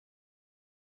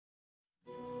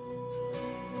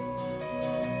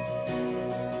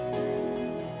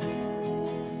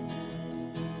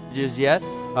messages yet,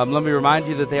 let me remind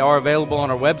you that they are available on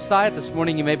our website. This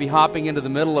morning you may be hopping into the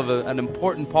middle of an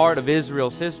important part of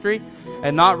Israel's history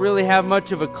and not really have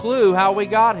much of a clue how we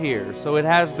got here. So it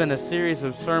has been a series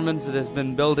of sermons that has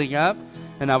been building up,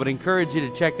 and I would encourage you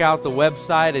to check out the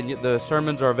website, and the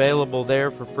sermons are available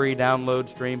there for free download,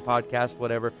 stream, podcast,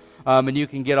 whatever. And you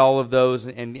can get all of those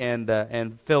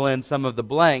and fill in some of the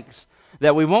blanks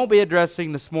that we won't be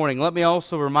addressing this morning. Let me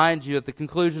also remind you, at the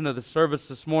conclusion of the service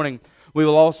this morning, we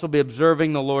will also be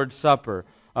observing the Lord's Supper.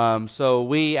 So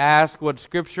we ask what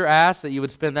Scripture asks, that you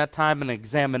would spend that time in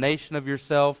examination of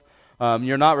yourself.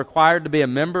 You're not required to be a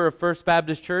member of First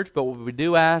Baptist Church, but what we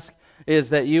do ask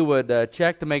is that you would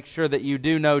check to make sure that you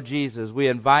do know Jesus. We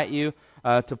invite you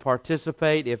to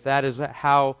participate, if that is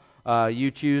how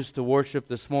you choose to worship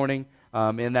this morning,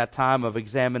 in that time of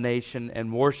examination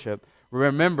and worship,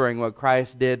 remembering what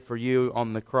Christ did for you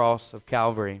on the cross of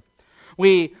Calvary.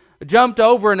 We jumped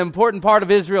over an important part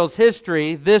of Israel's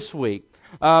history this week.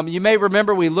 You may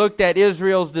remember we looked at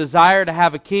Israel's desire to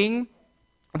have a king.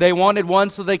 They wanted one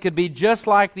so they could be just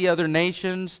like the other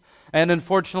nations, and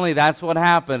unfortunately that's what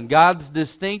happened. God's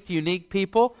distinct, unique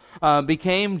people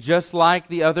became just like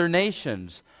the other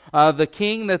nations. The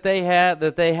king that they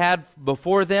had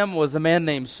before them was a man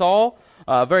named Saul.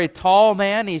 A very tall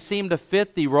man. He seemed to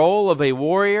fit the role of a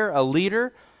warrior, a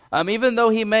leader. Even though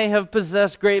he may have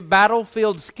possessed great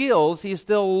battlefield skills, he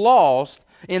still lost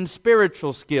in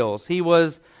spiritual skills. He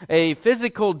was a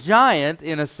physical giant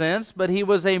in a sense, but he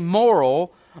was a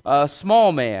moral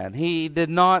small man. He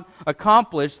did not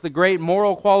accomplish the great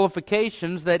moral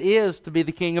qualifications that is to be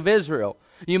the king of Israel.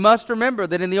 You must remember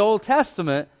that in the Old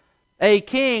Testament, a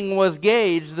king was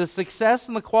gauged, the success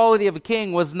and the quality of a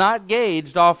king was not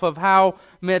gauged off of how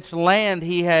much land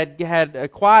he had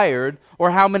acquired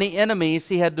or how many enemies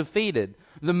he had defeated.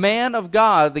 The man of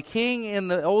God, the king in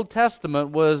the Old Testament,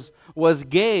 was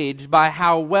gauged by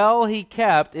how well he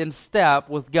kept in step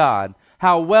with God,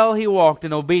 how well he walked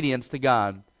in obedience to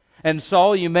God. And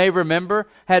Saul, you may remember,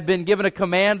 had been given a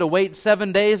command to wait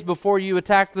 7 days before you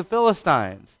attack the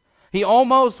Philistines. He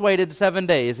almost waited 7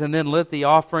 days and then lit the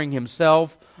offering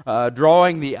himself,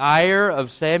 drawing the ire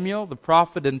of Samuel, the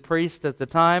prophet and priest at the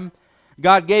time.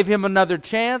 God gave him another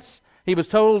chance. He was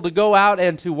told to go out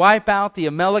and to wipe out the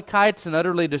Amalekites and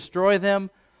utterly destroy them.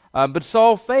 But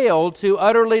Saul failed to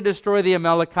utterly destroy the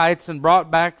Amalekites and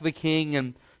brought back the king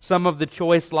and some of the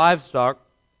choice livestock.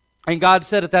 And God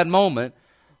said at that moment,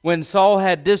 when Saul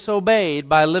had disobeyed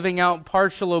by living out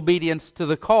partial obedience to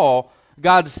the call,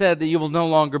 God said that you will no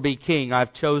longer be king.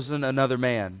 I've chosen another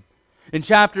man. In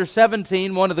chapter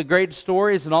 17, one of the great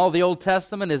stories in all the Old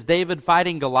Testament is David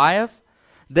fighting Goliath.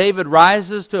 David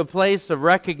rises to a place of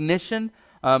recognition,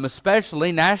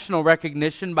 especially national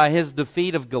recognition, by his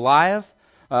defeat of Goliath,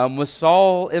 with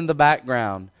Saul in the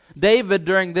background. David,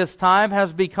 during this time,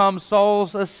 has become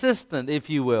Saul's assistant, if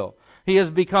you will. He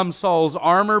has become Saul's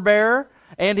armor bearer,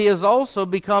 and he has also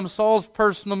become Saul's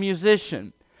personal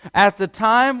musician. At the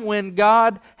time when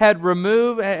God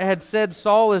had said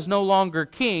Saul is no longer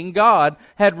king, God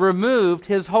had removed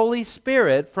His Holy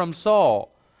Spirit from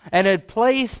Saul and had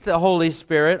placed the Holy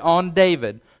Spirit on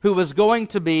David, who was going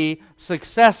to be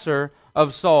successor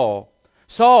of Saul.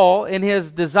 Saul, in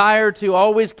his desire to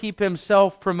always keep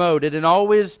himself promoted and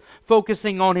always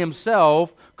focusing on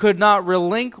himself, could not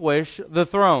relinquish the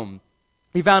throne.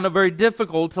 He found it very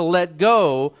difficult to let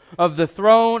go of the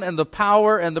throne and the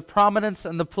power and the prominence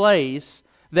and the place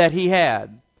that he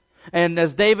had. And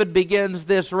as David begins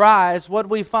this rise, what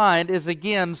we find is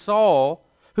again Saul,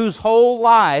 whose whole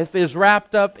life is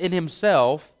wrapped up in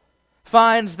himself,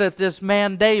 finds that this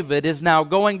man David is now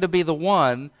going to be the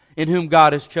one in whom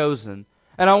God has chosen.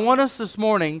 And I want us this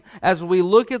morning, as we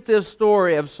look at this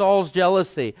story of Saul's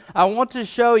jealousy, I want to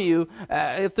show you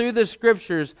through the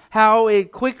Scriptures how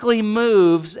it quickly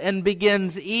moves and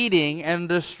begins eating and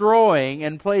destroying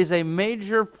and plays a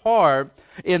major part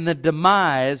in the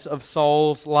demise of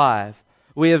Saul's life.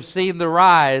 We have seen the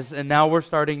rise, and now we're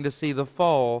starting to see the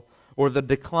fall or the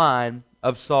decline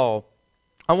of Saul.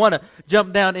 I want to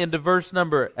jump down into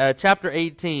chapter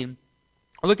 18.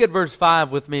 Look at verse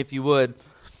 5 with me, if you would.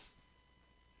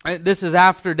 This is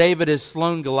after David has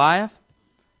slain Goliath.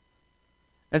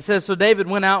 It says, so David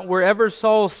went out wherever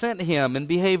Saul sent him and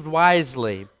behaved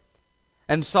wisely.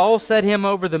 And Saul set him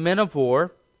over the men of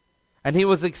war, and he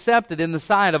was accepted in the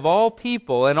sight of all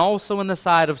people and also in the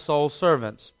sight of Saul's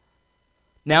servants.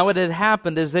 Now it had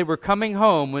happened as they were coming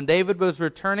home, when David was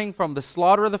returning from the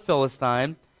slaughter of the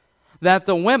Philistine, that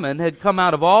the women had come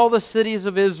out of all the cities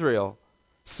of Israel,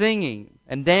 singing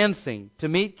and dancing to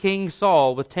meet King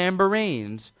Saul with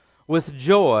tambourines, with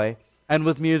joy, and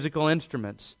with musical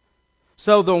instruments.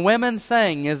 So the women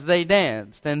sang as they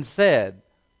danced and said,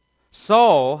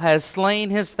 Saul has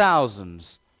slain his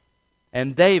thousands,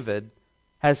 and David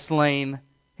has slain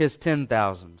his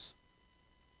 10,000s.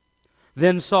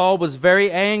 Then Saul was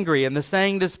very angry, and the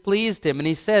saying displeased him, and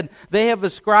he said, They have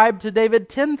ascribed to David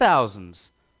 10,000s,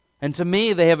 and to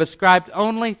me they have ascribed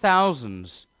only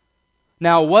thousands.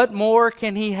 Now what more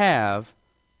can he have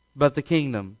but the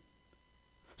kingdom?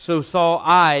 So Saul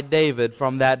eyed David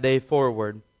from that day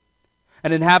forward.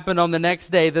 And it happened on the next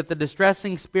day that the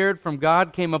distressing spirit from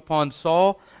God came upon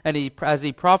Saul, and as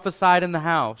he prophesied in the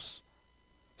house.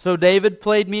 So David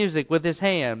played music with his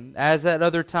hand, as at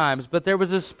other times. But there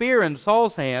was a spear in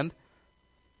Saul's hand,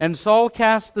 and Saul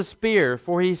cast the spear,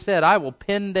 for he said, I will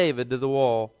pin David to the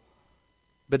wall.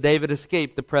 But David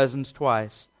escaped the presence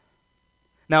twice.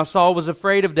 Now Saul was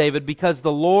afraid of David, because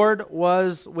the Lord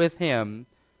was with him,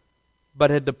 but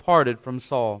had departed from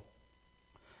Saul.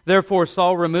 Therefore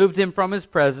Saul removed him from his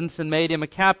presence and made him a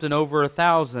captain over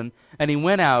 1,000, and he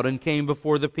went out and came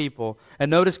before the people.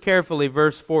 And notice carefully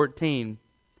verse 14.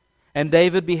 And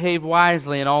David behaved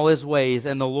wisely in all his ways,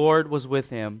 and the Lord was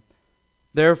with him.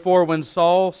 Therefore when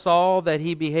Saul saw that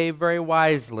he behaved very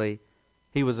wisely,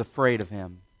 he was afraid of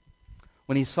him.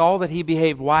 When he saw that he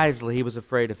behaved wisely, he was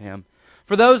afraid of him.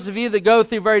 For those of you that go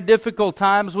through very difficult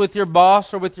times with your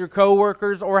boss or with your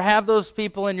coworkers, or have those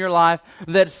people in your life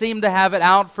that seem to have it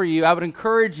out for you, I would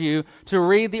encourage you to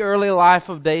read the early life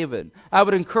of David. I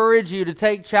would encourage you to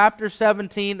take chapter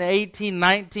 17, 18,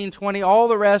 19, 20, all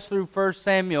the rest through 1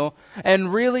 Samuel,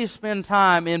 and really spend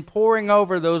time in poring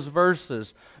over those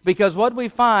verses. Because what we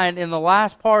find in the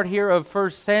last part here of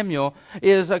 1 Samuel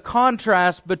is a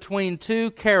contrast between two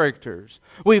characters.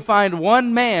 We find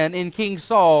one man in King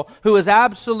Saul who is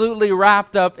absolutely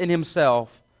wrapped up in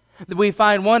himself. We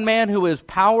find one man who is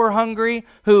power hungry,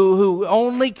 who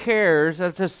only cares,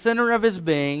 at the center of his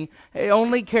being,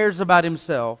 only cares about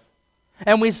himself.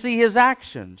 And we see his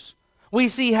actions. We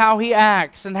see how he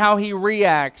acts and how he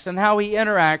reacts and how he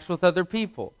interacts with other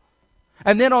people.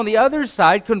 And then on the other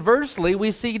side, conversely, we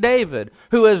see David,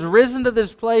 who has risen to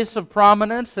this place of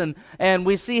prominence, and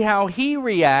we see how he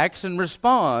reacts and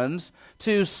responds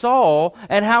to Saul,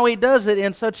 and how he does it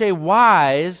in such a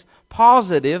wise,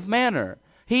 positive manner.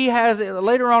 He has,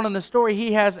 later on in the story,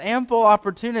 he has ample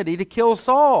opportunity to kill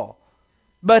Saul,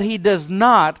 but he does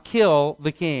not kill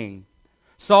the king.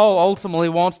 Saul ultimately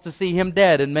wants to see him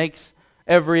dead and makes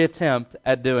every attempt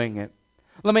at doing it.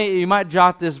 You might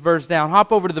jot this verse down.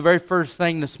 Hop over to the very first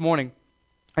thing this morning,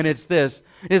 and it's this,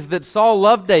 is that Saul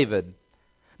loved David.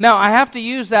 Now, I have to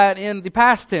use that in the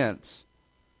past tense,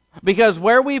 because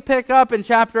where we pick up in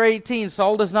chapter 18,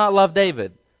 Saul does not love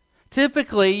David.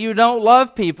 Typically, you don't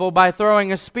love people by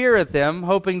throwing a spear at them,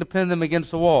 hoping to pin them against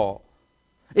the wall.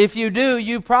 If you do,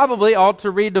 you probably ought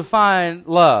to redefine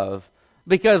love,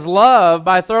 because love,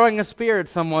 by throwing a spear at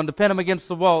someone to pin them against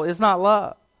the wall, is not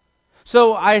love.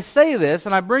 So I say this,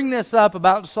 and I bring this up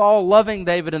about Saul loving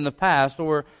David in the past,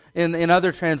 or in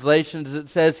other translations it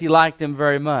says he liked him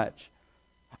very much.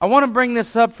 I want to bring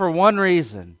this up for one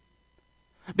reason.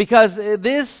 Because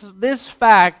this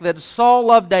fact that Saul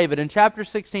loved David in chapter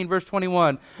 16, verse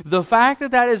 21, the fact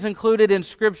that that is included in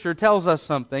Scripture tells us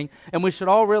something, and we should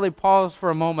all really pause for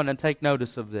a moment and take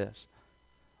notice of this.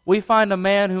 We find a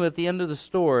man who at the end of the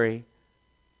story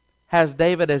has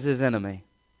David as his enemy.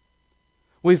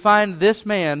 We find this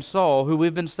man, Saul, who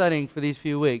we've been studying for these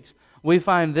few weeks, we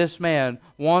find this man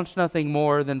wants nothing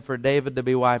more than for David to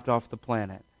be wiped off the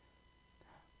planet.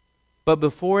 But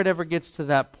before it ever gets to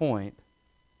that point,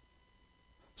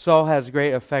 Saul has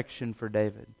great affection for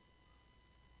David.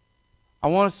 I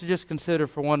want us to just consider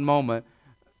for one moment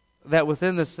that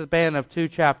within the span of 2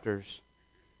 chapters,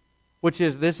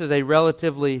 this is a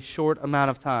relatively short amount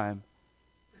of time,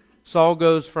 Saul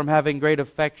goes from having great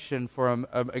affection for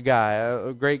a guy,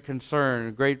 a great concern,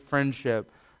 a great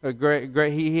friendship,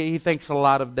 he thinks a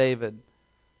lot of David.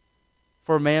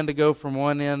 For a man to go from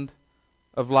one end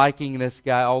of liking this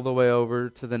guy all the way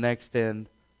over to the next end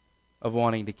of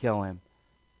wanting to kill him.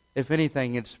 If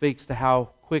anything, it speaks to how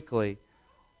quickly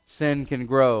sin can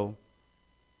grow,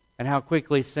 and how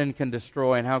quickly sin can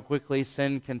destroy, and how quickly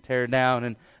sin can tear down,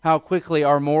 and how quickly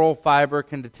our moral fiber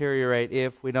can deteriorate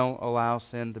if we don't allow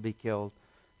sin to be killed.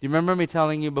 Do you remember me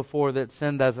telling you before that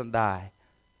sin doesn't die?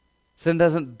 Sin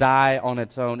doesn't die on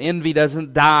its own. Envy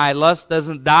doesn't die. Lust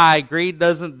doesn't die. Greed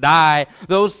doesn't die.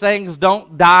 Those things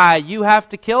don't die. You have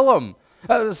to kill them.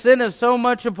 Sin is so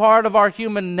much a part of our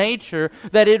human nature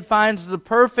that it finds the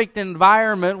perfect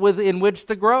environment in which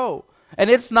to grow. And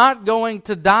it's not going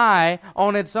to die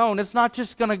on its own. It's not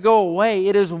just going to go away.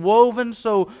 It is woven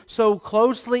so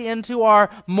closely into our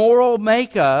moral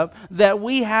makeup that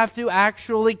we have to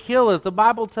actually kill it. The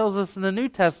Bible tells us in the New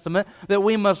Testament that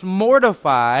we must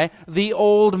mortify the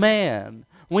old man.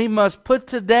 We must put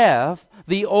to death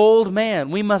the old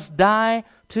man. We must die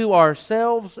to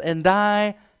ourselves and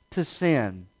die to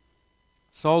sin.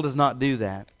 Saul does not do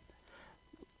that.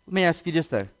 Let me ask you just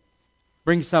to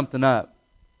bring something up.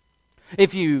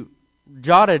 If you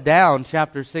jotted down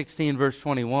chapter 16, verse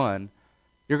 21,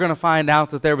 you're going to find out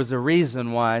that there was a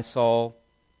reason why Saul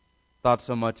thought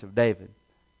so much of David.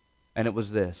 And it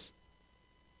was this: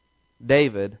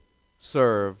 David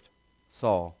served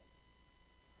Saul.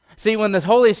 See, when the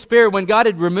Holy Spirit, when God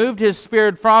had removed His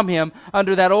Spirit from him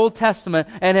under that Old Testament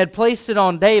and had placed it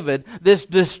on David, this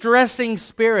distressing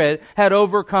spirit had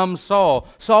overcome Saul.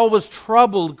 Saul was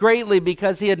troubled greatly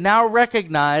because he had now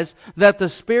recognized that the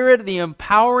Spirit, the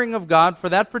empowering of God for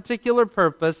that particular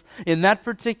purpose, in that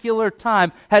particular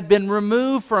time, had been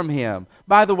removed from him.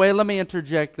 By the way, let me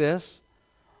interject this.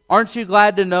 Aren't you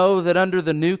glad to know that under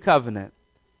the new covenant,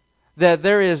 that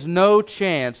there is no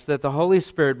chance that the Holy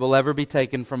Spirit will ever be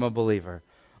taken from a believer?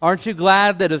 Aren't you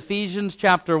glad that Ephesians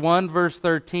chapter 1 verse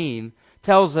 13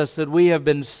 tells us that we have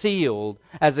been sealed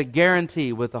as a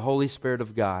guarantee with the Holy Spirit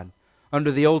of God?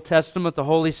 Under the Old Testament, the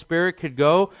Holy Spirit could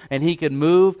go and He could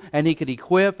move and He could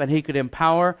equip and He could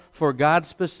empower for God's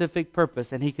specific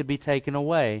purpose, and He could be taken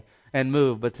away and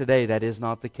moved. But today that is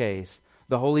not the case.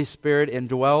 The Holy Spirit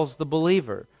indwells the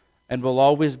believer and will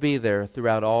always be there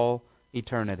throughout all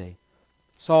eternity.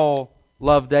 Saul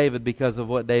loved David because of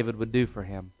what David would do for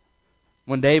him.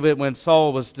 When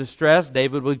Saul was distressed,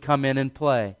 David would come in and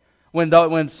play.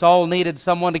 When Saul needed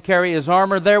someone to carry his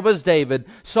armor, there was David.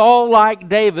 Saul liked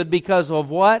David because of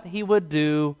what he would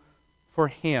do for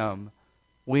him.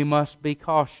 We must be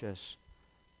cautious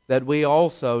that we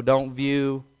also don't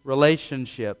view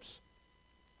relationships,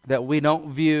 that we don't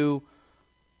view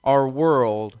our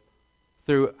world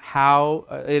through how,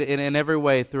 in every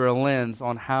way, through a lens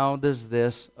on how does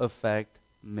this affect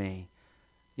me.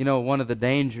 You know, one of the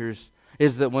dangers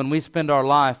is that when we spend our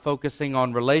life focusing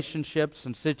on relationships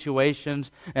and situations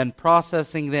and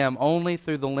processing them only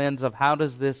through the lens of how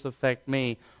does this affect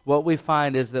me, what we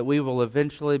find is that we will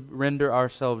eventually render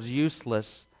ourselves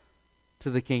useless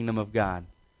to the kingdom of God.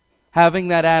 Having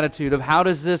that attitude of how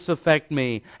does this affect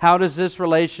me? How does this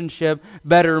relationship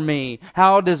better me?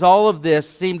 How does all of this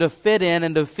seem to fit in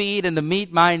and to feed and to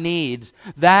meet my needs?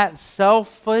 That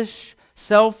selfish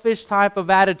type of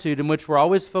attitude in which we're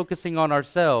always focusing on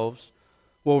ourselves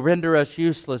will render us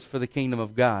useless for the kingdom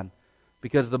of God.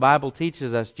 Because the Bible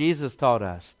teaches us, Jesus taught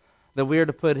us, that we are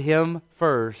to put Him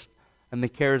first and the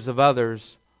cares of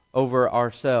others over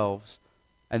ourselves,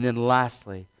 and then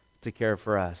lastly, to care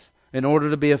for us. In order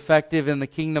to be effective in the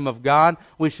kingdom of God,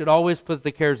 we should always put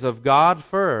the cares of God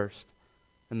first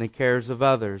and the cares of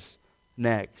others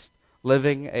next.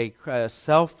 Living a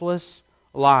selfless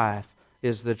life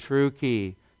is the true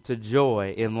key to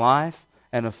joy in life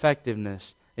and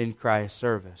effectiveness in Christ's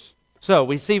service. So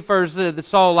we see first that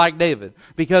Saul liked David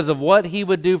because of what he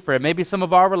would do for him. Maybe some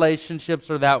of our relationships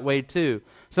are that way too.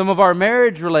 Some of our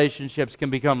marriage relationships can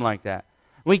become like that.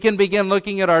 We can begin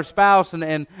looking at our spouse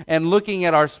and looking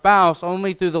at our spouse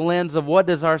only through the lens of what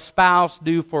does our spouse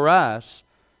do for us,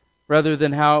 rather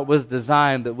than how it was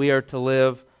designed that we are to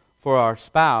live for our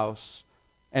spouse,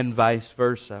 and vice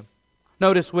versa.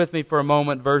 Notice with me for a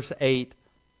moment verse 8.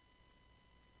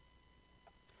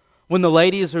 When the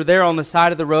ladies are there on the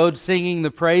side of the road singing the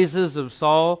praises of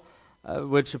Saul,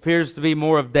 which appears to be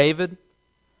more of David,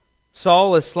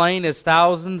 Saul is slain his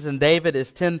thousands and David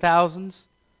his 10,000s.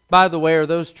 By the way, are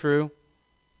those true?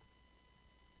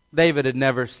 David had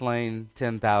never slain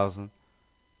 10,000.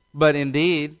 But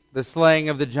indeed, the slaying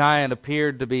of the giant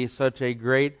appeared to be such a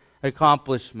great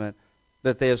accomplishment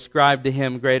that they ascribed to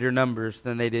him greater numbers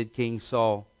than they did King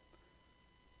Saul.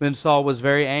 Then Saul was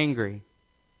very angry,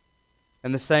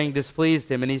 and the saying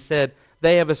displeased him, and he said,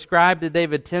 "They have ascribed to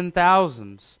David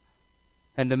 10,000s,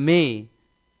 and to me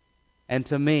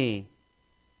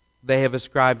they have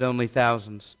ascribed only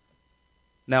thousands.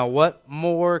 Now what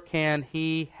more can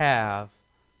he have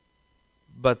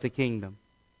but the kingdom?"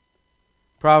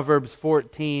 Proverbs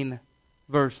 14,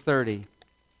 verse 30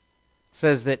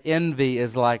 says that envy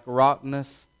is like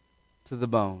rottenness to the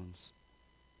bones.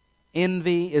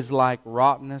 Envy is like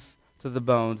rottenness to the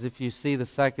bones. If you see, the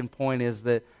second point is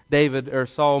that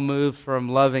Saul moves from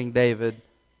loving David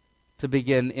to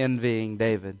begin envying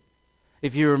David.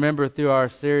 If you remember through our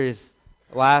series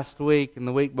last week and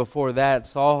the week before that,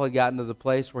 Saul had gotten to the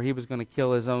place where he was going to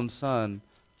kill his own son.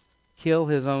 Kill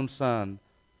his own son,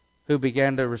 who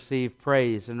began to receive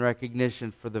praise and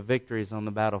recognition for the victories on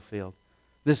the battlefield.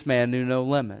 This man knew no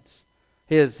limits.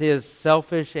 His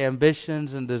selfish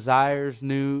ambitions and desires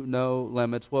knew no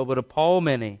limits. What would appall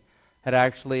many had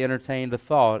actually entertained a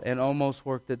thought and almost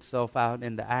worked itself out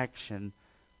into action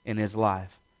in his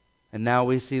life. And now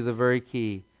we see the very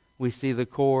key. We see the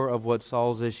core of what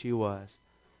Saul's issue was.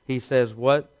 He says,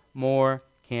 what more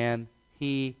can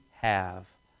he have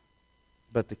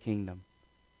but the kingdom?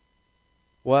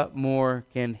 What more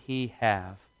can he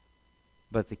have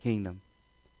but the kingdom?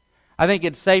 I think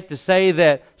it's safe to say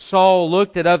that Saul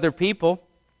looked at other people.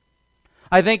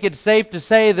 I think it's safe to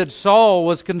say that Saul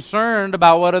was concerned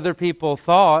about what other people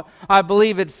thought. I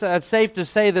believe it's safe to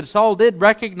say that Saul did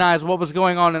recognize what was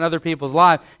going on in other people's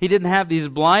lives. He didn't have these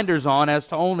blinders on as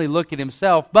to only look at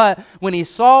himself. But when he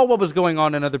saw what was going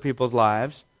on in other people's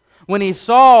lives, when he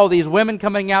saw these women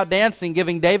coming out dancing,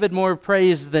 giving David more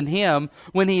praise than him,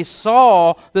 when he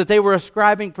saw that they were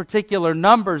ascribing particular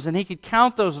numbers and he could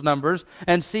count those numbers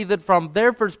and see that from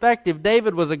their perspective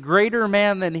David was a greater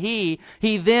man than he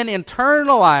then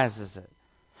internalizes it.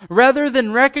 Rather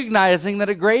than recognizing that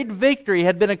a great victory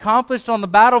had been accomplished on the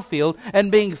battlefield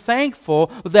and being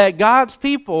thankful that God's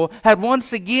people had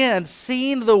once again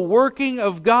seen the working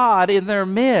of God in their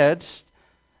midst,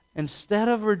 instead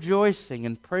of rejoicing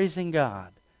and praising God,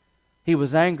 he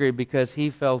was angry because he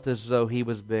felt as though he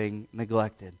was being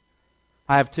neglected.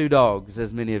 I have 2 dogs,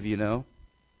 as many of you know.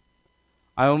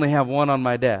 I only have one on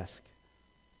my desk.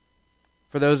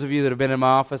 For those of you that have been in my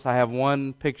office, I have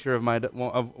one picture of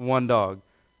one dog.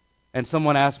 And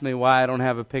someone asked me why I don't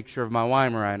have a picture of my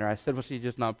Weimaraner. I said, well, she's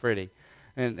just not pretty.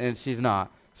 And she's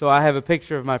not. So I have a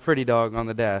picture of my pretty dog on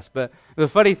the desk. But the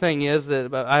funny thing is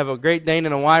that I have a Great Dane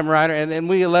and a Weimaraner, and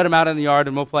we let them out in the yard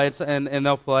and we'll play, and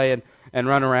they'll play and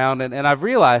run around. And I've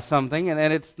realized something,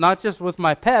 and it's not just with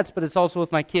my pets, but it's also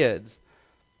with my kids.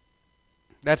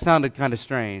 That sounded kind of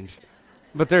strange.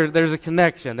 But there's a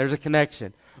connection. There's a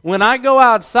connection. When I go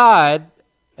outside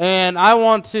and I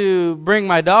want to bring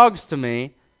my dogs to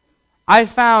me, I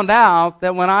found out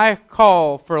that when I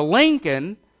call for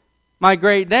Lincoln, my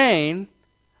Great Dane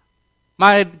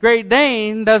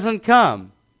doesn't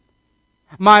come.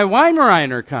 My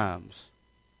Weimaraner comes.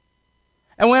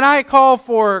 And when I call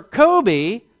for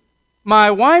Kobe, my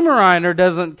Weimaraner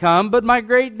doesn't come, but my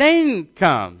Great Dane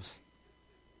comes.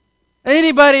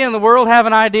 Anybody in the world have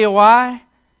an idea why?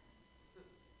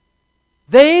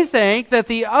 They think that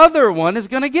the other one is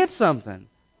going to get something.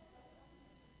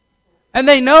 And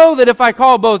they know that if I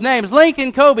call both names,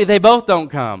 Lincoln, Kobe, they both don't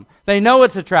come. They know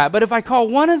it's a trap. But if I call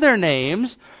one of their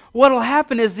names, what will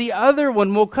happen is the other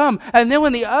one will come. And then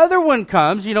when the other one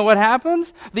comes, you know what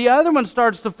happens? The other one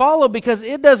starts to follow because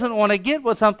it doesn't want to get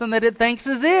with something that it thinks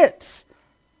is its.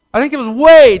 I think it was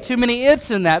way too many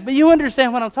its in that, but you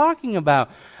understand what I'm talking about.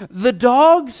 The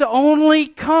dogs only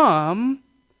come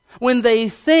when they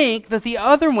think that the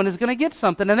other one is going to get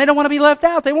something, and they don't want to be left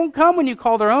out. They won't come when you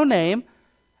call their own name.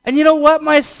 And you know what?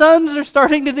 My sons are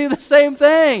starting to do the same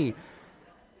thing.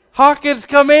 Hawkins,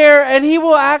 come here, and he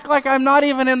will act like I'm not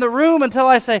even in the room until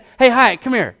I say, hey, Hyatt,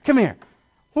 come here, come here.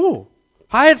 Ooh,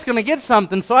 Hyatt's going to get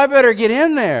something, so I better get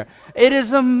in there. It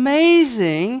is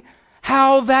amazing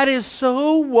how that is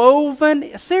so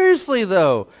woven. Seriously,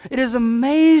 though, it is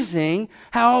amazing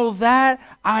how that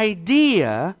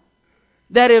idea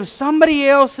that if somebody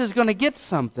else is going to get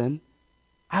something,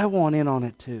 I want in on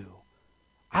it too.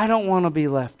 I don't want to be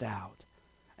left out.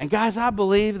 And guys, I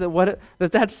believe that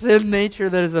that sin nature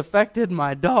that has affected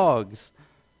my dogs,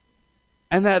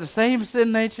 and that same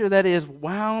sin nature that is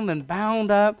wound and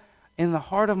bound up in the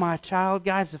heart of my child,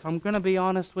 guys, if I'm going to be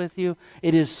honest with you,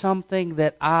 it is something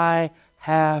that I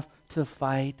have to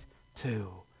fight too.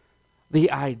 The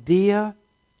idea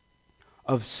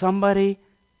of somebody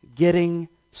getting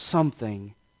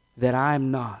something that I'm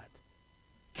not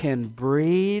can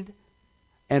breed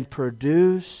and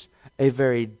produce a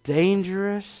very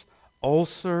dangerous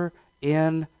ulcer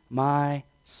in my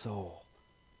soul.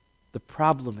 The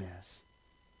problem is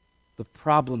the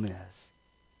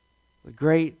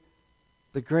great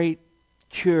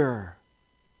cure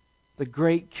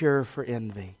for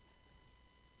envy.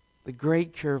 The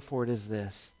great cure for it is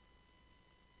this: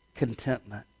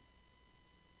 contentment.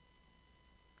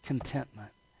 Contentment.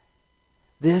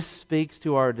 This speaks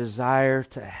to our desire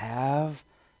to have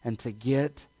and to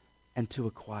get and to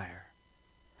acquire.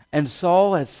 And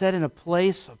Saul had set in a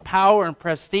place of power and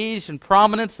prestige and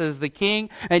prominence as the king,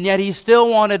 and yet he still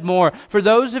wanted more. For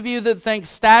those of you that think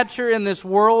stature in this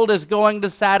world is going to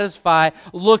satisfy,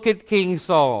 look at King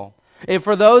Saul. If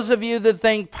for those of you that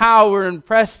think power and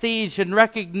prestige and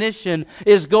recognition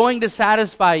is going to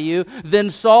satisfy you, then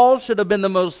Saul should have been the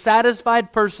most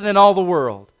satisfied person in all the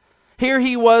world. Here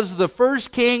he was, the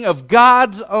first king of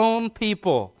God's own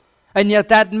people. And yet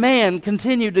that man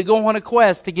continued to go on a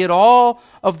quest to get all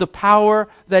of the power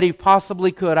that he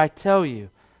possibly could. I tell you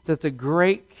that the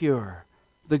great cure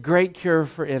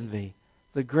for envy,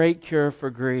 the great cure for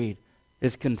greed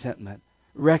is contentment.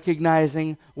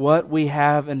 Recognizing what we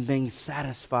have and being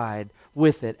satisfied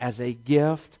with it as a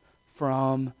gift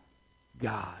from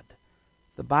God.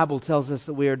 The Bible tells us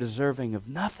that we are deserving of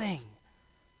nothing.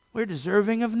 We're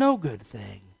deserving of no good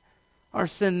thing. Our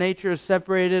sin nature has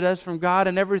separated us from God,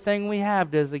 and everything we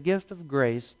have is a gift of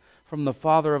grace from the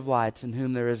Father of lights, in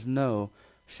whom there is no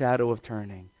shadow of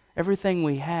turning. Everything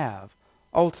we have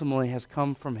ultimately has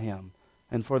come from Him,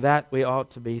 and for that we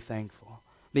ought to be thankful.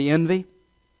 The envy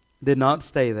did not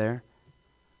stay there.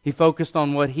 He focused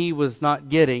on what he was not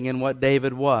getting and what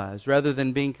David was. Rather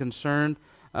than being concerned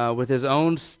with his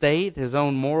own state, his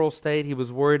own moral state, he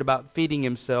was worried about feeding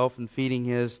himself and feeding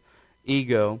his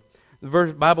ego.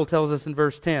 The Bible tells us in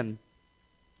verse 10,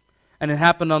 "And it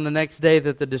happened on the next day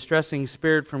that the distressing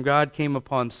spirit from God came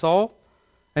upon Saul,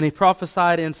 and he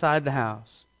prophesied inside the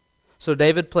house. So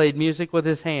David played music with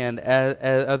his hand at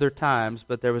other times,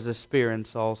 but there was a spear in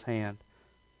Saul's hand.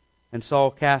 And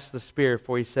Saul cast the spear,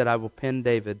 for he said, I will pin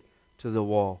David to the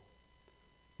wall."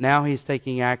 Now he's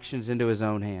taking actions into his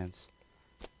own hands.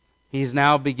 He's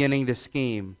now beginning to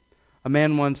scheme. A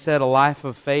man once said, a life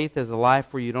of faith is a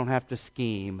life where you don't have to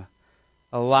scheme.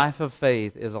 A life of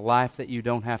faith is a life that you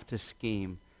don't have to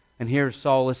scheme. And here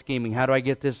Saul is scheming. How do I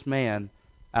get this man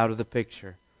out of the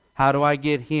picture? How do I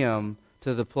get him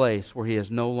to the place where he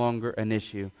is no longer an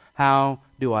issue? How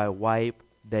do I wipe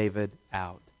David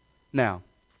out? Now,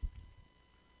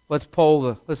 let's poll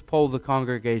the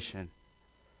congregation.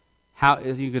 How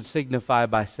you could signify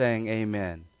by saying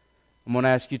amen. I'm going to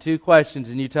ask you two questions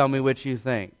and you tell me which you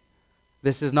think.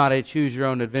 This is not a choose your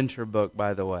own adventure book,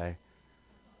 by the way.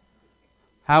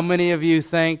 How many of you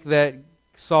think that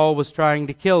Saul was trying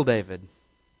to kill David?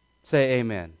 Say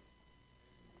amen.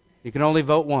 You can only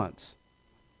vote once.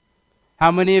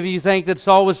 How many of you think that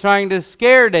Saul was trying to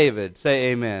scare David?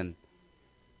 Say amen.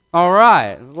 All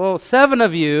right. Well, 7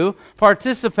 of you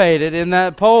participated in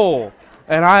that poll,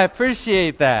 and I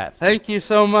appreciate that. Thank you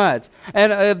so much.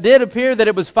 And it did appear that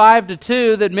it was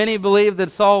 5-2 that many believed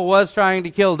that Saul was trying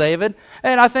to kill David,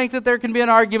 and I think that there can be an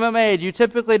argument made. You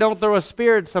typically don't throw a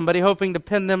spear at somebody hoping to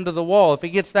pin them to the wall. If it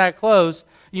gets that close,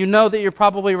 you know that you're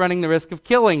probably running the risk of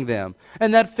killing them.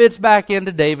 And that fits back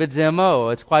into David's M.O.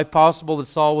 It's quite possible that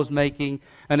Saul was making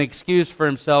an excuse for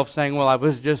himself, saying, well, I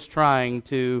was just trying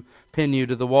to pin you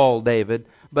to the wall, David.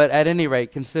 But at any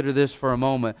rate, consider this for a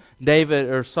moment.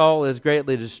 Saul is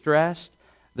greatly distressed.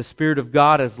 The Spirit of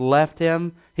God has left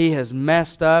him. He has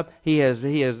messed up. He has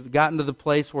gotten to the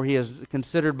place where he is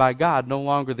considered by God no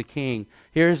longer the king.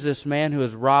 Here's this man who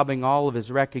is robbing all of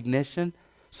his recognition.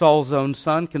 Saul's own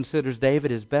son considers David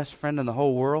his best friend in the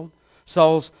whole world.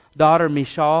 Saul's daughter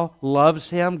Michal loves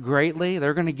him greatly.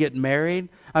 They're going to get married.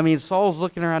 I mean, Saul's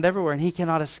looking around everywhere, and he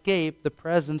cannot escape the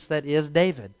presence that is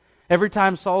David. Every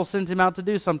time Saul sends him out to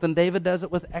do something, David does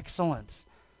it with excellence.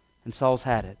 And Saul's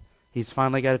had it. He's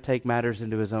finally got to take matters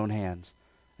into his own hands.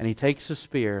 And he takes a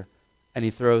spear, and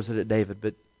he throws it at David,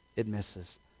 but it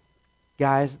misses.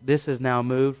 Guys, this has now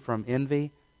moved from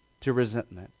envy to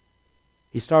resentment.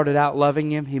 He started out loving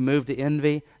him, he moved to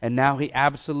envy, and now he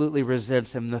absolutely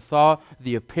resents him. The thought,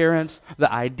 the appearance,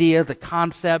 the idea, the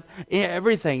concept,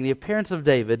 everything, the appearance of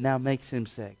David now makes him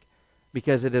sick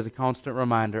because it is a constant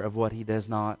reminder of what he does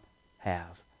not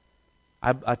have.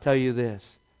 I tell you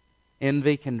this,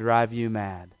 envy can drive you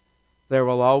mad. There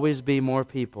will always be more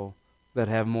people that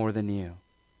have more than you.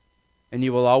 And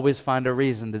you will always find a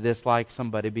reason to dislike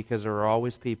somebody because there are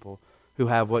always people who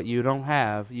have what you don't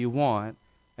have, you want,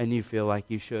 and you feel like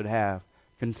you should have.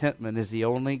 Contentment is the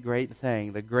only great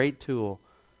thing, the great tool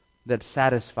that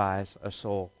satisfies a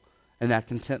soul. And that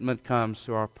contentment comes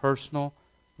through our personal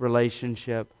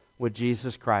relationship with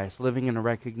Jesus Christ, living in a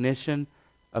recognition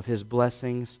of His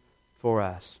blessings for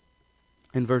us.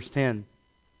 In verse 10,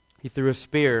 he threw a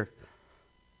spear.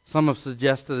 Some have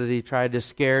suggested that he tried to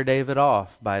scare David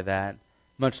off by that,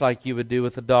 much like you would do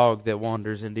with a dog that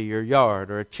wanders into your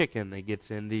yard or a chicken that gets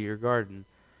into your garden.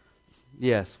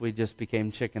 Yes, we just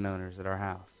became chicken owners at our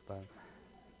house. But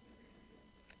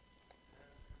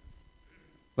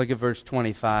look at verse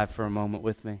 25 for a moment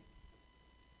with me.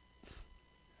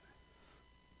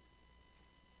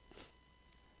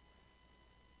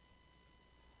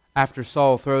 After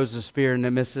Saul throws the spear and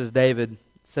it misses David, it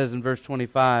says in verse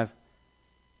 25,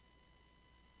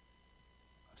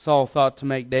 Saul thought to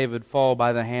make David fall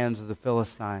by the hands of the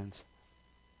Philistines.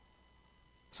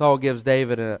 Saul gives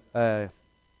David an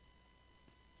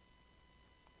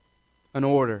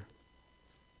order.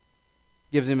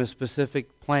 Gives him a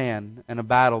specific plan and a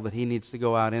battle that he needs to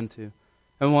go out into.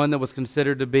 And one that was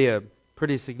considered to be a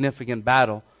pretty significant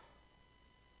battle.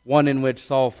 One in which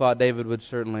Saul thought David would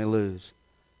certainly lose.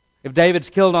 If David's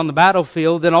killed on the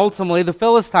battlefield, then ultimately the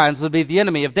Philistines would be the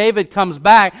enemy. If David comes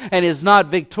back and is not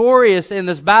victorious in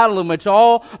this battle in which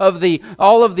all of the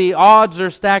odds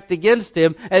are stacked against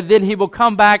him, and then he will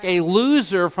come back a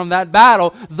loser from that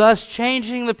battle, thus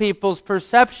changing the people's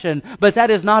perception. But that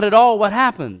is not at all what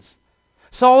happens.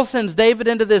 Saul sends David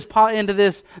into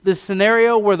this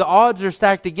scenario where the odds are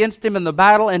stacked against him in the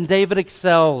battle, and David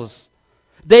excels.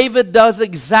 David does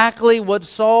exactly what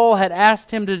Saul had asked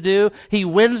him to do. He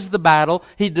wins the battle,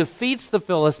 he defeats the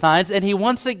Philistines, and he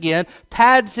once again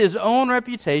pads his own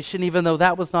reputation, even though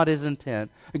that was not his intent.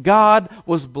 God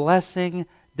was blessing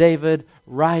David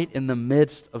right in the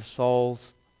midst of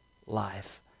Saul's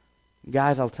life.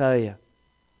 Guys, I'll tell you,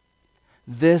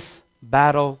 this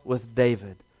battle with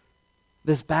David,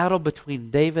 this battle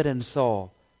between David and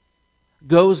Saul,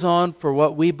 goes on for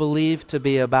what we believe to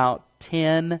be about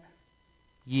 10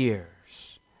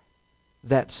 years,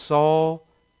 that Saul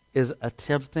is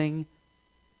attempting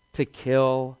to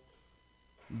kill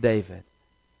David.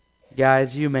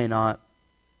 Guys, you may not.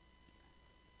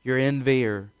 Your envy,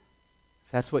 or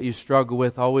if that's what you struggle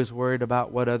with, always worried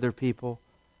about what other people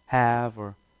have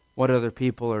or what other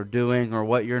people are doing or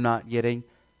what you're not getting.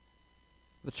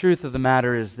 The truth of the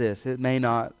matter is this: it may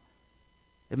not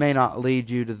lead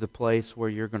you to the place where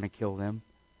you're going to kill them.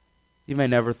 You may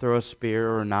never throw a spear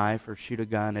or a knife or shoot a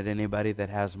gun at anybody that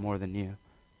has more than you.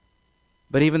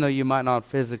 But even though you might not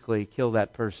physically kill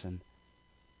that person,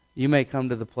 you may come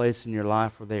to the place in your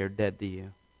life where they are dead to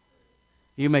you.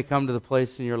 You may come to the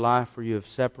place in your life where you have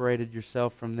separated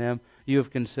yourself from them. You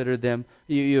have considered them.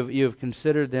 You have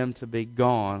considered them to be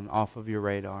gone off of your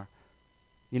radar.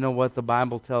 You know what? The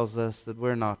Bible tells us that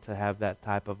we're not to have that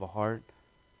type of a heart.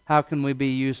 How can we be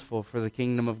useful for the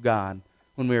kingdom of God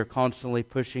when we are constantly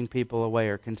pushing people away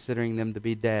or considering them to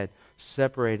be dead,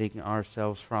 separating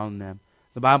ourselves from them?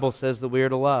 The Bible says that we are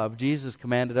to love. Jesus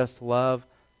commanded us to love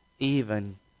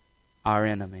even our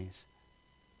enemies.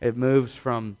 It moves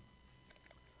from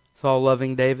Saul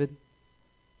loving David,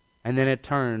 and then it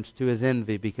turns to his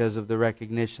envy because of the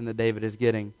recognition that David is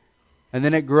getting. And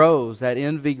then it grows, that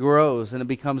envy grows, and it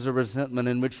becomes a resentment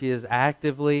in which he is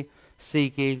actively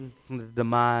seeking the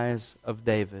demise of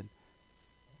David.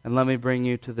 And let me bring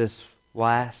you to this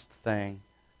last thing,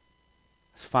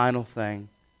 this final thing.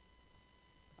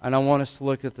 And I want us to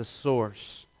look at the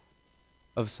source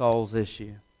of Saul's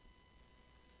issue.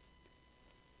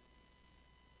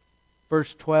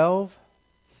 Verse 12,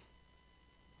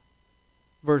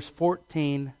 verse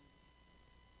 14,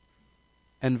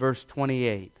 and verse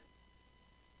 28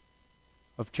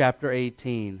 of chapter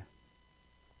 18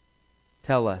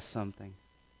 tell us something.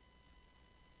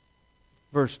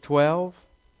 Verse 12,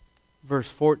 verse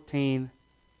 14,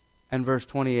 and verse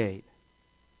 28.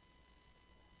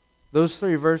 Those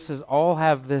three verses all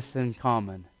have this in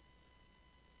common.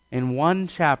 In one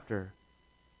chapter,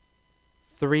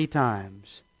 3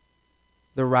 times,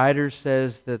 the writer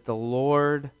says that the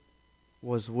Lord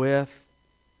was with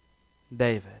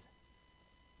David.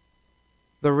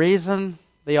 The reason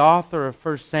the author of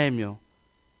 1 Samuel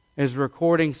is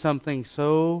recording something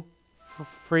so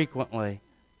frequently,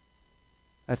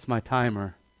 that's my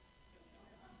timer.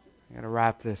 I got to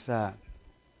wrap this up.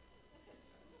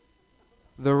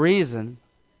 The reason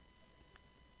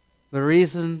the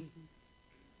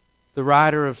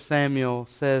writer of Samuel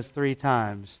says 3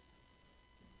 times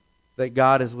that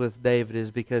God is with David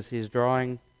is because he's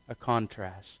drawing a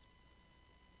contrast.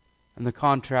 And the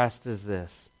contrast is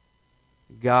this: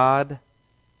 God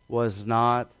was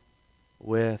not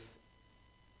with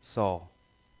Saul.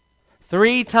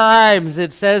 3 times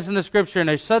it says in the Scripture,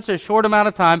 in such a short amount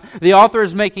of time, the author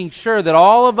is making sure that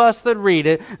all of us that read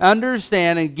it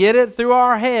understand and get it through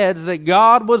our heads that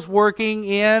God was working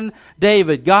in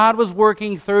David. God was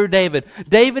working through David.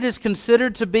 David is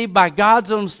considered to be, by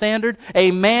God's own standard,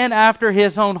 a man after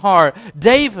his own heart.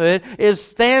 David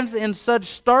stands in such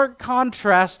stark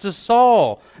contrast to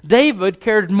Saul. David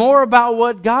cared more about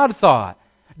what God thought.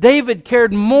 David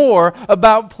cared more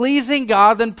about pleasing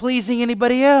God than pleasing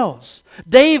anybody else.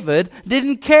 David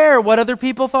didn't care what other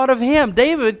people thought of him.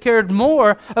 David cared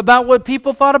more about what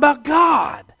people thought about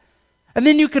God. And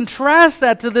then you contrast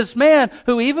that to this man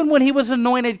who, even when he was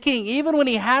anointed king, even when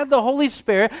he had the Holy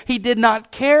Spirit, he did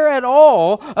not care at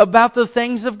all about the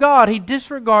things of God. He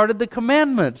disregarded the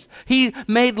commandments. He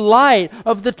made light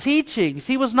of the teachings.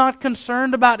 He was not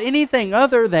concerned about anything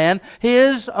other than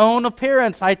his own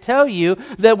appearance. I tell you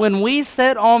that when we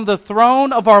sit on the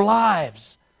throne of our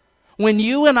lives, when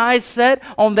you and I sit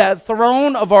on that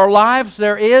throne of our lives,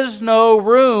 there is no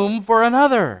room for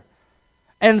another.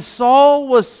 And Saul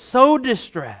was so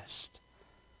distressed,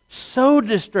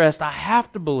 I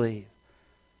have to believe,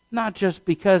 not just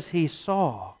because he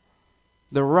saw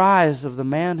the rise of the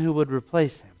man who would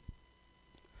replace him,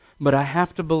 but I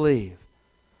have to believe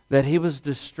that he was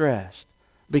distressed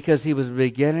because he was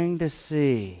beginning to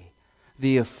see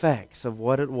the effects of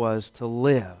what it was to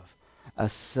live a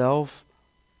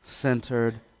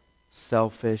self-centered,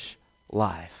 selfish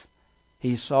life.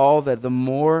 He saw that the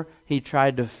more he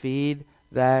tried to feed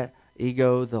that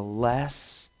ego, the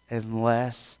less and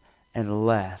less and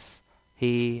less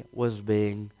he was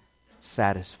being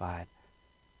satisfied.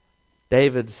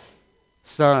 David's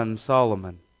son,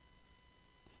 Solomon,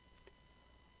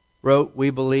 wrote, we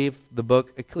believe, the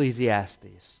book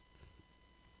Ecclesiastes.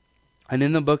 And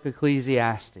in the book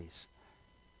Ecclesiastes,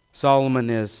 Solomon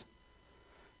is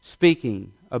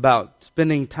speaking about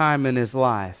spending time in his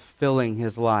life, filling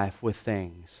his life with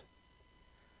things.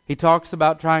 He talks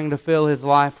about trying to fill his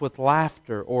life with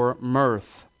laughter or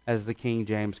mirth, as the King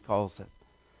James calls it.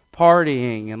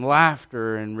 Partying and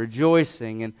laughter and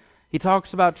rejoicing. And he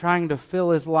talks about trying to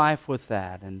fill his life with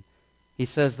that. And he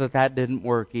says that that didn't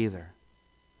work either.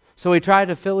 So he tried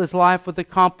to fill his life with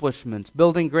accomplishments,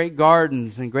 building great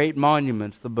gardens and great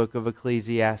monuments, the book of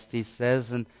Ecclesiastes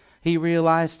says. And he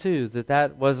realized too that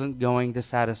that wasn't going to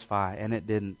satisfy, and it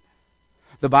didn't.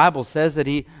 The Bible says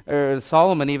that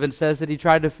Solomon even says that he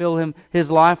tried to fill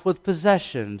his life with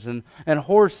possessions and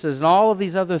horses and all of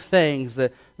these other things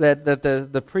that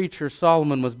the preacher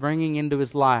Solomon was bringing into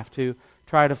his life to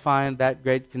try to find that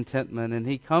great contentment. And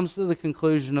he comes to the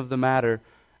conclusion of the matter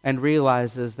and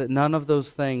realizes that none of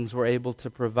those things were able to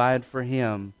provide for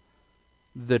him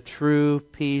the true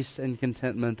peace and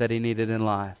contentment that he needed in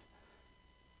life.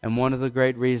 And one of the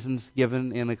great reasons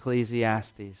given in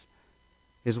Ecclesiastes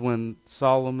is when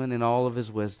Solomon, in all of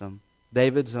his wisdom,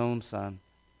 David's own son,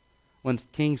 when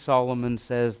King Solomon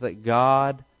says that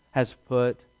God has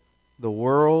put the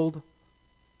world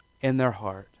in their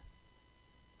heart.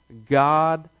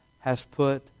 God has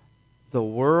put the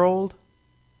world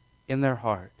in their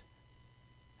heart.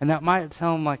 And that might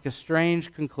sound like a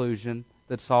strange conclusion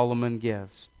that Solomon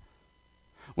gives,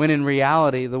 when in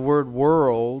reality the word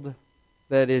world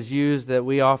that is used, that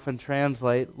we often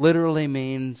translate, literally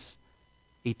means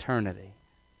eternity.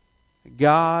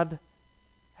 God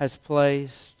has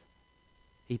placed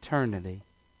eternity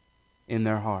in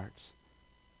their hearts.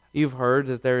 You've heard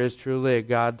that there is truly a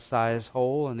God-sized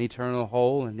hole, an eternal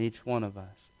hole in each one of us.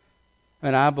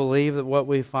 And I believe that what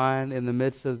we find in the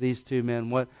midst of these two men,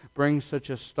 what brings such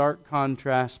a stark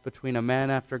contrast between a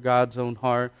man after God's own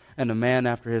heart and a man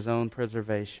after his own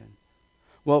preservation,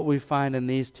 what we find in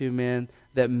these two men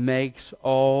that makes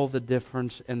all the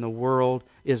difference in the world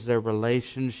is their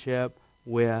relationship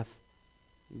with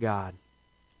God.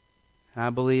 And I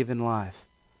believe in life.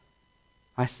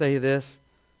 I say this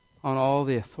on all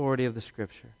the authority of the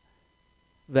Scripture,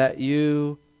 that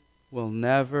you will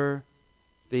never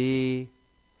be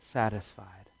satisfied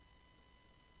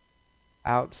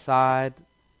outside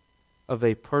of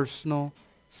a personal,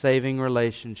 saving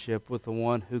relationship with the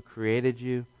one who created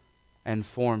you and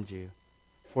formed you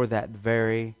for that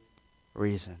very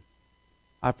reason.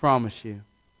 I promise you,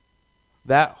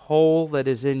 that hole that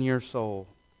is in your soul,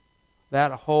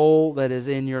 that hole that is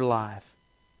in your life,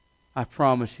 I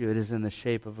promise you it is in the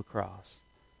shape of a cross.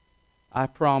 I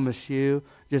promise you,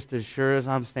 just as sure as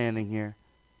I'm standing here,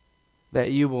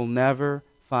 that you will never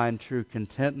find true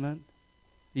contentment.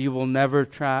 You will never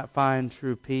find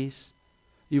true peace.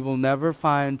 You will never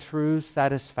find true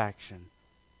satisfaction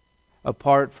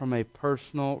apart from a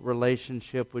personal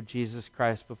relationship with Jesus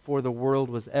Christ. Before the world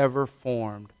was ever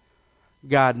formed,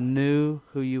 God knew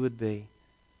who you would be.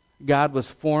 God was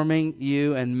forming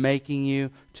you and making you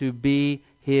to be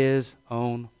His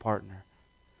own partner.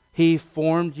 He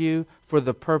formed you for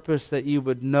the purpose that you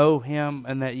would know Him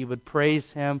and that you would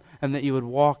praise Him and that you would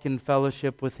walk in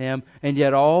fellowship with Him. And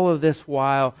yet all of this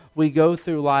while, we go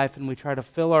through life and we try to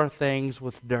fill our things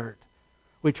with dirt.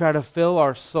 We try to fill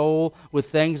our soul with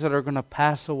things that are going to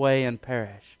pass away and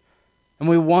perish. And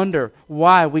we wonder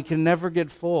why we can never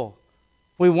get full.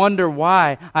 We wonder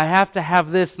why I have to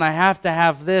have this and I have to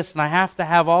have this and I have to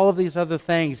have all of these other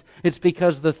things. It's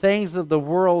because the things of the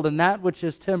world and that which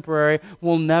is temporary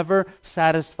will never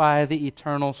satisfy the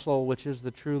eternal soul, which is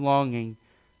the true longing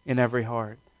in every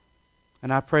heart.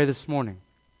 And I pray this morning,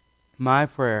 my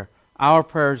prayer, our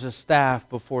prayer as a staff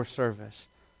before service,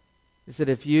 is that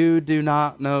if you do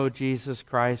not know Jesus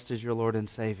Christ as your Lord and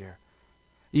Savior,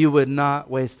 you would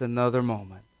not waste another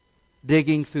moment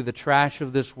digging through the trash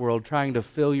of this world, trying to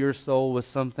fill your soul with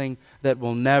something that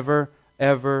will never,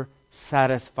 ever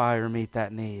satisfy or meet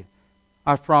that need.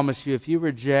 I promise you, if you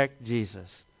reject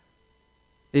Jesus,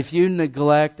 if you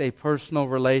neglect a personal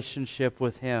relationship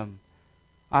with Him,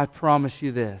 I promise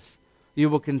you this, you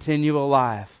will continue a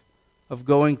life of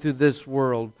going through this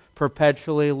world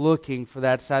perpetually looking for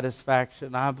that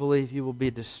satisfaction. I believe you will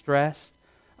be distressed.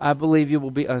 I believe you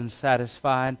will be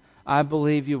unsatisfied. I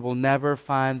believe you will never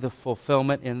find the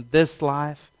fulfillment in this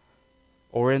life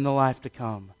or in the life to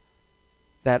come.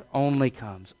 That only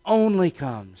comes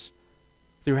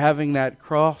through having that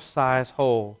cross-sized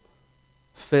hole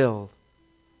filled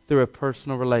through a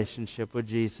personal relationship with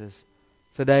Jesus.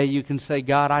 Today you can say,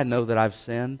 God, I know that I've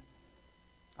sinned.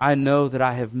 I know that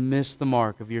I have missed the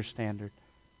mark of your standard.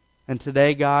 And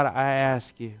today, God, I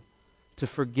ask you to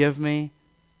forgive me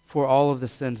for all of the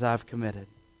sins I've committed.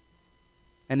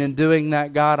 And in doing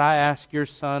that, God, I ask your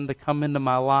Son to come into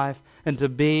my life and to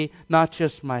be not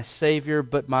just my Savior,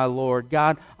 but my Lord.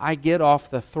 God, I get off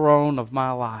the throne of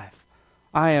my life.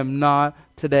 I am not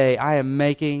today. I am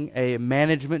making a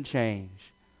management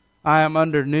change. I am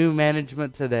under new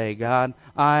management today, God.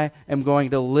 I am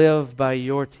going to live by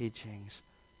your teachings.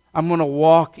 I'm going to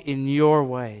walk in your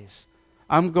ways.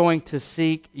 I'm going to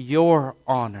seek your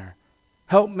honor.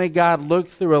 Help me, God, look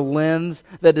through a lens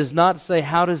that does not say,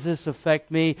 how does this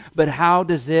affect me, but how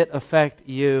does it affect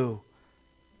you?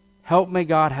 Help me,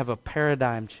 God, have a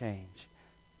paradigm change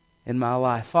in my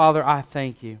life. Father, I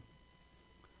thank you.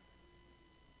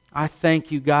 I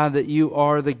thank you, God, that you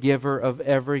are the giver of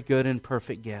every good and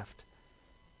perfect gift.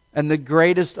 And the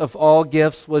greatest of all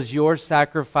gifts was your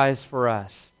sacrifice for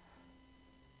us.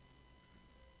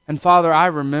 And Father, I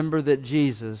remember that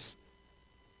Jesus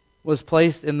was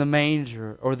placed in the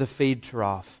manger or the feed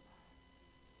trough.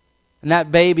 And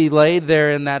that baby laid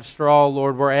there in that straw,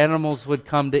 Lord, where animals would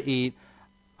come to eat.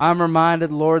 I'm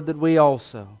reminded, Lord, that we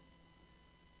also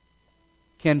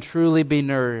can truly be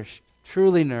nourished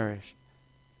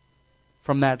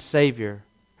from that Savior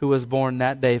who was born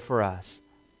that day for us.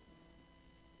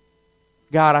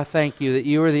 God, I thank you that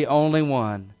you are the only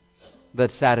one that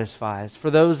satisfies.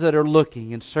 For those that are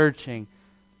looking and searching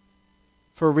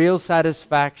for real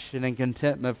satisfaction and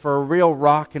contentment, for a real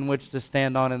rock in which to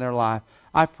stand on in their life,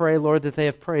 I pray, Lord, that they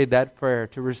have prayed that prayer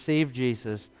to receive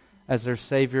Jesus as their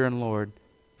Savior and Lord.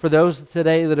 For those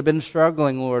today that have been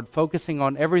struggling, Lord, focusing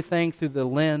on everything through the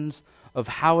lens of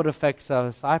how it affects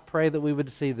us, I pray that we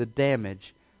would see the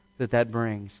damage that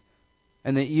brings,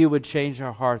 and that you would change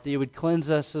our heart, that you would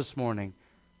cleanse us this morning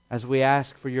as we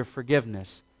ask for your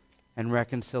forgiveness and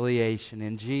reconciliation.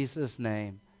 In Jesus'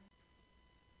 name.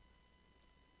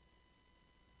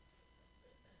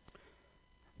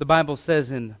 The Bible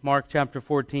says in Mark chapter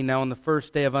 14, now on the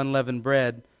first day of unleavened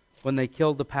bread, when they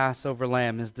killed the Passover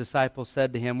lamb, his disciples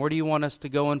said to him, where do you want us to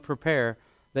go and prepare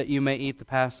that you may eat the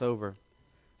Passover?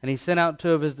 And he sent out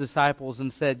 2 of his disciples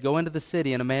and said, go into the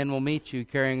city, and a man will meet you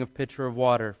carrying a pitcher of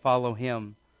water. Follow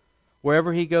him.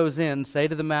 Wherever he goes in, say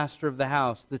to the master of the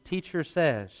house, the teacher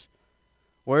says,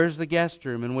 where is the guest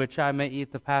room in which I may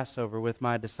eat the Passover with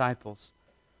my disciples?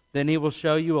 Then he will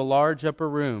show you a large upper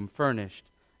room, furnished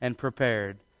and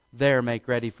prepared. There make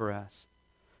ready for us.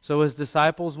 So his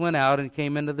disciples went out and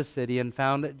came into the city and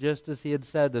found it just as he had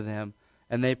said to them,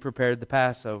 and they prepared the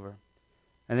Passover.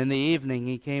 And in the evening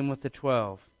he came with the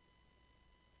 12.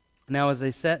 Now as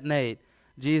they sat and ate,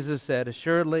 Jesus said,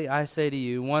 assuredly I say to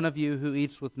you, one of you who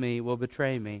eats with me will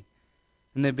betray me.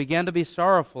 And they began to be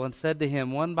sorrowful and said to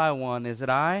him one by one, is it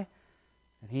I?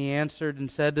 And he answered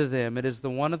and said to them, it is the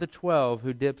one of the 12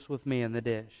 who dips with me in the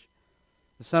dish.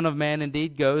 The Son of Man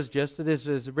indeed goes just as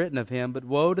it is written of him, but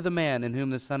woe to the man in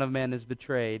whom the Son of Man is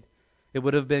betrayed. It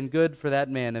would have been good for that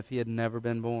man if he had never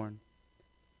been born.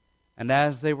 And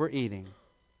as they were eating,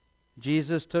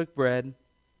 Jesus took bread,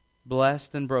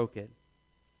 blessed and broke it,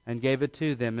 and gave it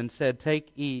to them, and said, take,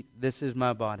 eat, this is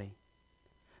my body.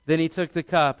 Then he took the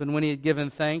cup, and when he had given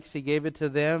thanks, he gave it to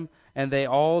them, and they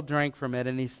all drank from it.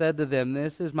 And he said to them,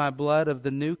 this is my blood of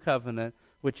the new covenant,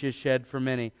 which is shed for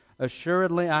many.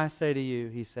 Assuredly I say to you,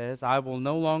 he says, I will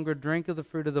no longer drink of the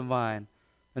fruit of the vine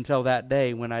until that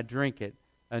day when I drink it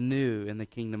anew in the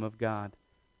kingdom of God.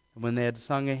 And when they had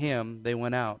sung a hymn, they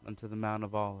went out unto the Mount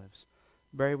of Olives.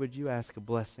 Barry, would you ask a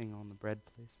blessing on the bread,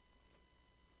 please?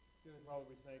 Heavenly Father,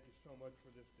 we thank you so much for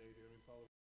this day, dear Heavenly Father.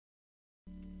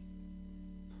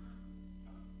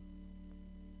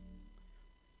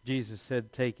 Jesus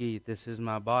said, "Take, eat. This is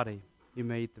my body. You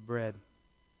may eat the bread."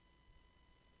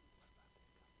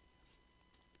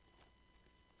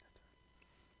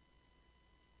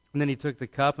 And then he took the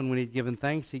cup, and when he'd given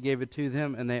thanks, he gave it to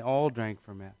them, and they all drank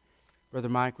from it. Brother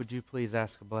Mike, would you please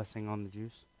ask a blessing on the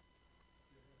juice?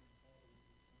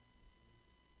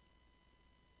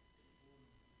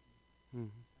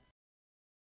 Mm-hmm.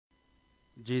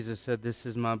 Jesus said, "This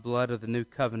is my blood of the new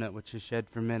covenant, which is shed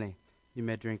for many. You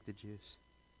may drink the juice."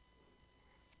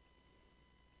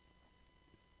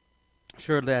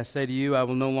 "Assuredly, I say to you, I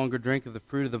will no longer drink of the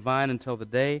fruit of the vine until the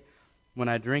day when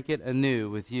I drink it anew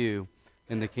with you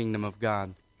in the kingdom of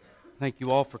God." Thank you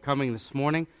all for coming this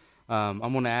morning. I'm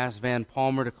going to ask Van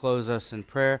Palmer to close us in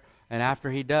prayer. And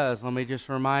after he does, let me just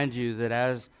remind you that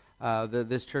as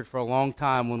this church for a long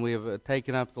time, when we have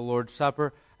taken up the Lord's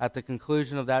Supper, at the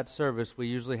conclusion of that service, we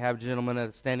usually have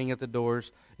gentlemen standing at the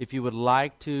doors. If you would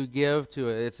like to give to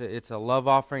it's a love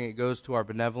offering. It goes to our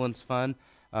benevolence fund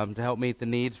to help meet the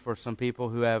needs for some people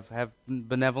who have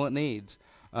benevolent needs.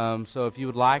 So if you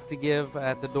would like to give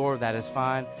at the door, that is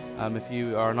fine. If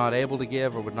you are not able to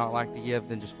give or would not like to give,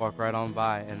 then just walk right on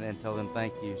by and tell them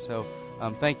thank you. So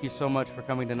thank you so much for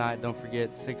coming tonight. Don't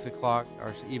forget, 6 o'clock,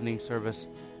 our evening service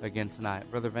again tonight.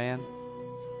 Brother Van?